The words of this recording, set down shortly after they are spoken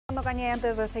Cañé,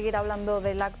 antes de seguir hablando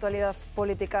de la actualidad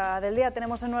política del día,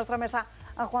 tenemos en nuestra mesa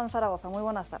a Juan Zaragoza. Muy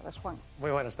buenas tardes, Juan. Muy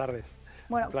buenas tardes.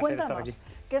 Bueno, cuéntanos,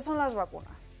 ¿qué son las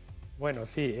vacunas? Bueno,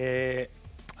 sí,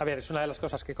 a ver, es una de las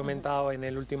cosas que he comentado en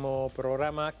el último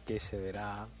programa, que se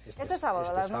verá este sábado,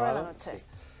 a las 9 de la noche.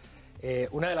 Sí.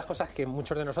 Una de las cosas que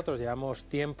muchos de nosotros llevamos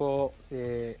tiempo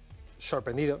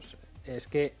sorprendidos es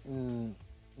que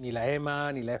ni la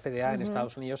EMA ni la FDA en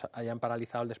Estados Unidos hayan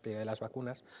paralizado el despliegue de las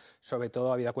vacunas, sobre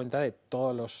todo habida cuenta de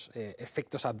todos los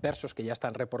efectos adversos que ya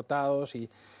están reportados y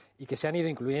que se han ido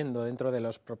incluyendo dentro de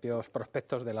los propios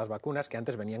prospectos de las vacunas, que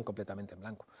antes venían completamente en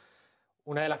blanco.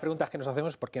 Una de las preguntas que nos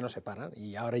hacemos es por qué no se paran,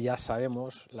 y ahora ya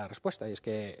sabemos la respuesta, y es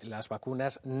que las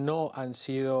vacunas no han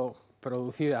sido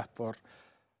producidas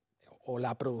o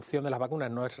la producción de las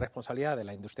vacunas no es responsabilidad de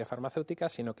la industria farmacéutica,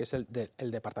 sino que es el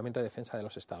Departamento de Defensa de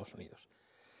los Estados Unidos.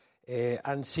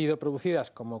 Han sido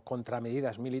producidas como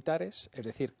contramedidas militares, es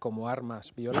decir, como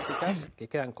armas biológicas que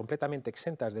quedan completamente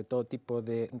exentas de todo tipo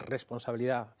de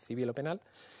responsabilidad civil o penal,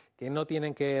 que no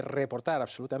tienen que reportar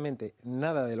absolutamente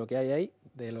nada de lo que hay ahí,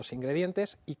 de los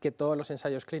ingredientes, y que todos los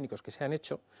ensayos clínicos que se han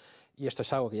hecho, y esto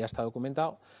es algo que ya está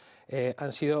documentado,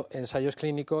 han sido ensayos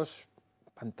clínicos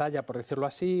pantalla, por decirlo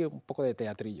así, un poco de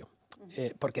teatrillo.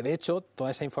 Porque de hecho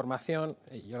toda esa información,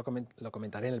 yo lo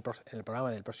comentaré en el programa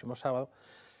del próximo sábado,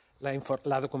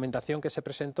 la documentación que se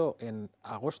presentó en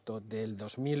agosto del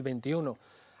 2021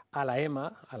 a la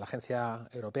EMA, a la Agencia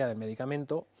Europea del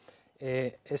Medicamento,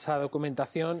 esa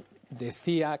documentación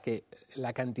decía que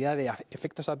la cantidad de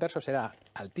efectos adversos era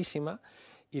altísima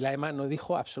y la EMA no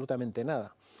dijo absolutamente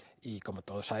nada. Y como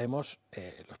todos sabemos,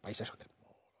 los países...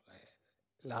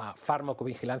 La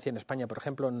farmacovigilancia en España, por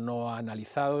ejemplo, no ha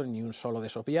analizado ni un solo de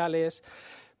esos viales,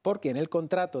 porque en el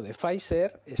contrato de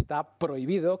Pfizer está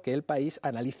prohibido que el país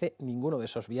analice ninguno de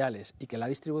esos viales y que la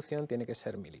distribución tiene que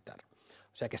ser militar.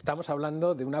 O sea que estamos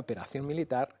hablando de una operación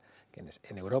militar que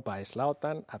en Europa es la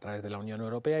OTAN, a través de la Unión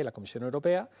Europea y la Comisión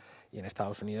Europea, y en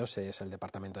Estados Unidos es el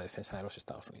Departamento de Defensa de los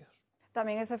Estados Unidos.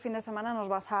 También este fin de semana nos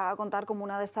vas a contar cómo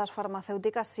una de estas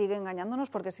farmacéuticas sigue engañándonos,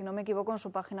 porque si no me equivoco en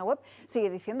su página web sigue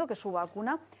diciendo que su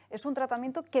vacuna es un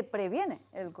tratamiento que previene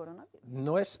el coronavirus.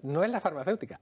 No es la farmacéutica,